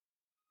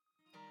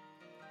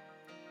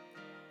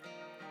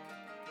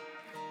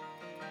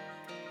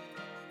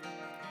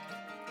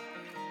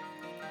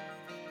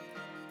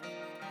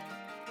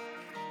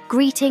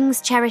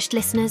Greetings, cherished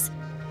listeners,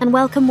 and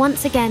welcome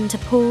once again to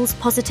Paul's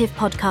Positive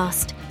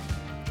Podcast.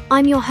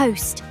 I'm your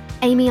host,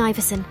 Amy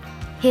Iverson,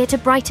 here to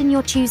brighten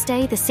your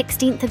Tuesday, the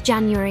 16th of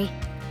January,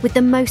 with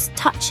the most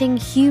touching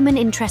human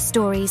interest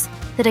stories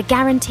that are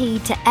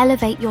guaranteed to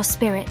elevate your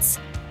spirits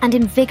and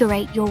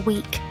invigorate your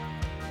week.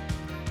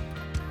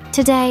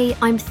 Today,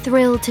 I'm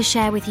thrilled to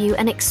share with you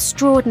an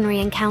extraordinary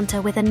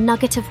encounter with a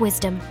nugget of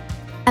wisdom,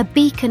 a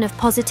beacon of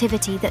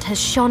positivity that has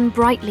shone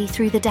brightly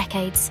through the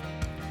decades.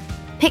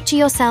 Picture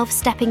yourself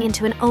stepping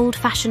into an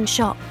old-fashioned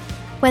shop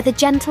where the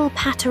gentle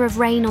patter of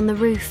rain on the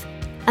roof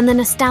and the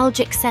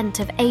nostalgic scent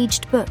of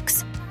aged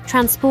books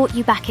transport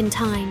you back in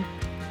time.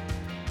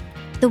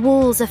 The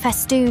walls are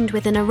festooned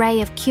with an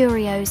array of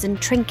curios and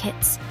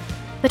trinkets,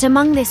 but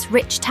among this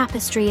rich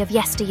tapestry of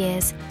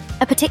yesteryears,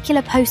 a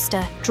particular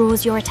poster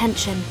draws your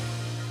attention.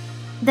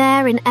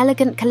 There, in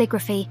elegant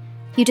calligraphy,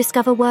 you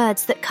discover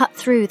words that cut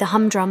through the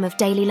humdrum of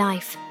daily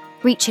life,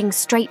 reaching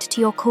straight to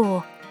your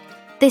core.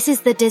 This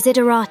is the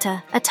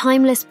Desiderata, a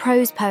timeless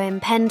prose poem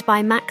penned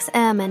by Max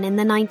Ehrmann in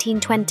the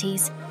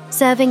 1920s,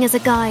 serving as a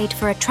guide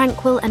for a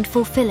tranquil and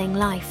fulfilling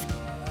life.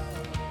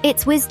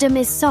 Its wisdom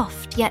is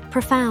soft yet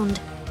profound,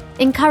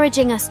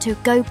 encouraging us to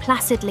go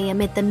placidly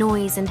amid the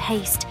noise and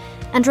haste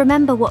and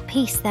remember what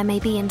peace there may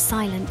be in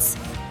silence.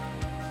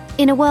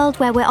 In a world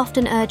where we're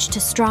often urged to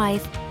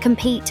strive,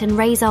 compete, and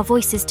raise our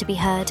voices to be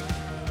heard,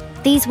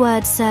 these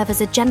words serve as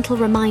a gentle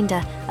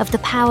reminder of the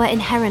power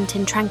inherent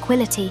in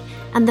tranquility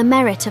and the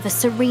merit of a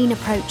serene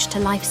approach to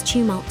life's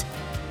tumult.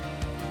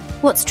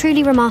 What's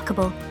truly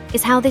remarkable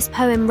is how this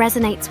poem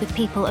resonates with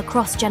people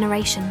across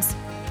generations.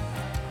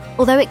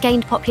 Although it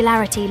gained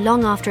popularity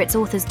long after its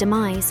author's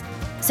demise,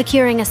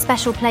 securing a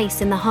special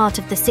place in the heart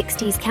of the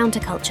 60s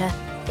counterculture,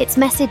 its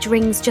message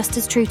rings just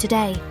as true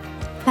today,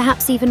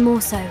 perhaps even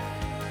more so.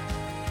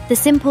 The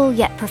simple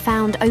yet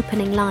profound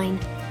opening line,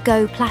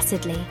 "Go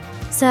placidly,"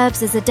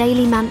 serves as a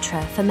daily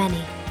mantra for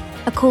many,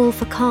 a call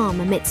for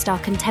calm amidst our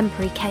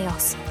contemporary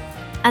chaos.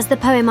 As the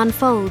poem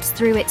unfolds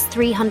through its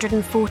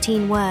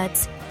 314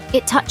 words,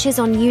 it touches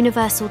on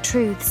universal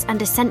truths and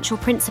essential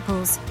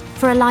principles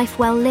for a life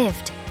well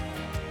lived.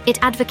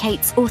 It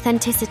advocates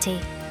authenticity,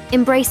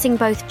 embracing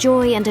both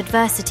joy and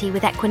adversity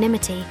with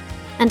equanimity,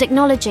 and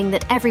acknowledging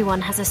that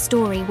everyone has a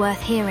story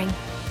worth hearing.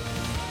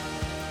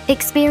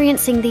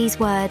 Experiencing these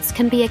words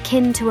can be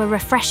akin to a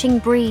refreshing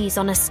breeze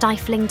on a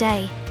stifling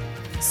day,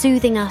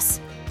 soothing us,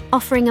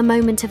 offering a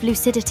moment of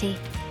lucidity.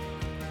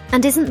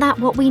 And isn't that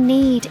what we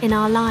need in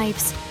our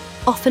lives,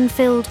 often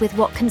filled with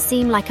what can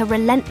seem like a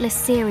relentless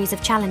series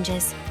of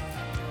challenges?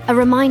 A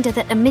reminder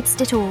that amidst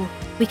it all,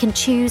 we can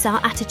choose our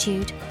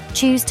attitude,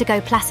 choose to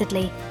go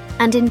placidly,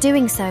 and in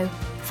doing so,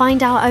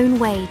 find our own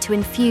way to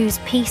infuse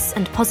peace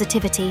and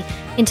positivity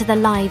into the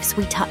lives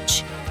we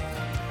touch.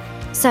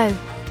 So,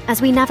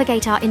 as we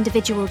navigate our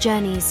individual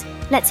journeys,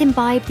 let's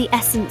imbibe the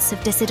essence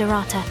of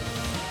Desiderata.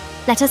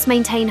 Let us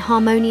maintain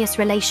harmonious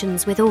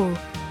relations with all,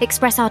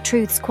 express our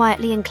truths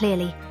quietly and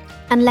clearly,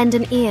 and lend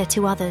an ear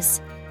to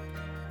others.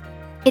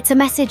 It's a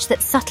message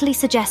that subtly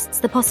suggests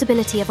the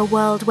possibility of a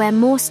world where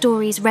more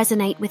stories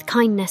resonate with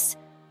kindness,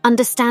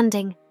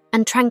 understanding,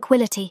 and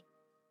tranquility.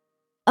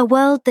 A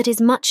world that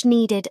is much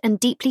needed and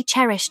deeply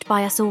cherished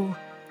by us all.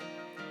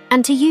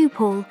 And to you,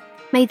 Paul,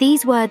 may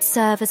these words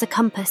serve as a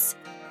compass,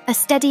 a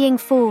steadying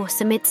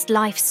force amidst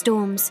life's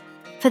storms,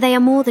 for they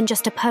are more than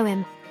just a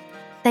poem.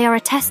 They are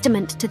a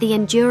testament to the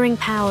enduring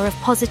power of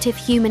positive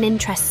human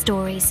interest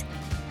stories,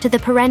 to the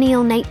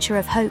perennial nature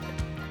of hope,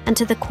 and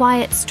to the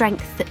quiet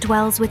strength that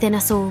dwells within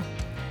us all.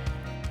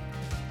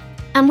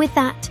 And with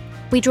that,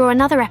 we draw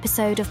another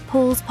episode of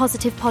Paul's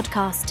Positive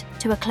Podcast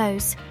to a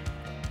close.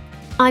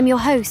 I'm your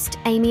host,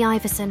 Amy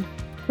Iverson,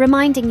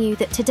 reminding you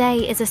that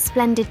today is a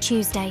splendid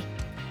Tuesday,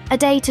 a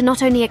day to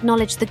not only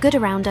acknowledge the good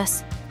around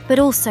us, but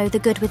also the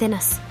good within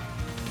us.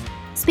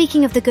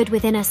 Speaking of the good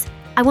within us,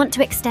 I want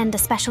to extend a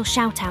special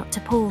shout-out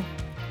to Paul.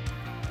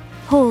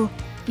 Paul,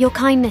 your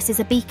kindness is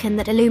a beacon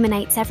that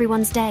illuminates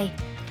everyone's day,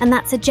 and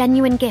that's a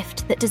genuine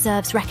gift that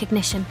deserves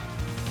recognition.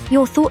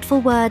 Your thoughtful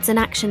words and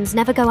actions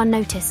never go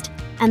unnoticed,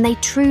 and they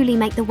truly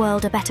make the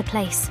world a better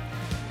place.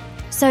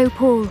 So,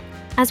 Paul,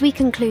 as we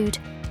conclude,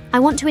 I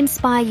want to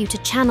inspire you to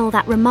channel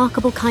that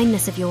remarkable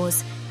kindness of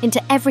yours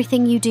into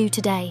everything you do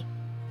today.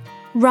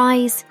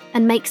 Rise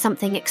and make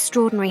something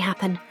extraordinary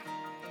happen.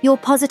 Your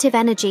positive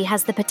energy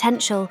has the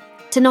potential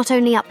to not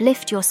only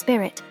uplift your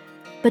spirit,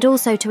 but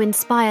also to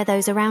inspire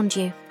those around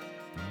you.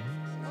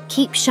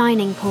 Keep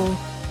shining, Paul,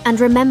 and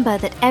remember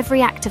that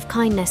every act of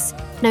kindness,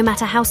 no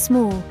matter how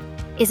small,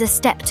 is a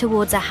step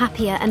towards a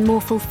happier and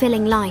more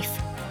fulfilling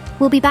life.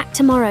 We'll be back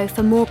tomorrow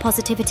for more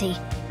positivity,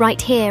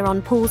 right here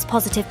on Paul's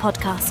Positive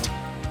Podcast.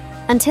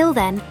 Until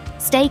then,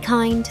 stay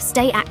kind,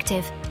 stay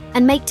active,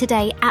 and make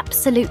today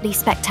absolutely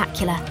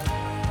spectacular.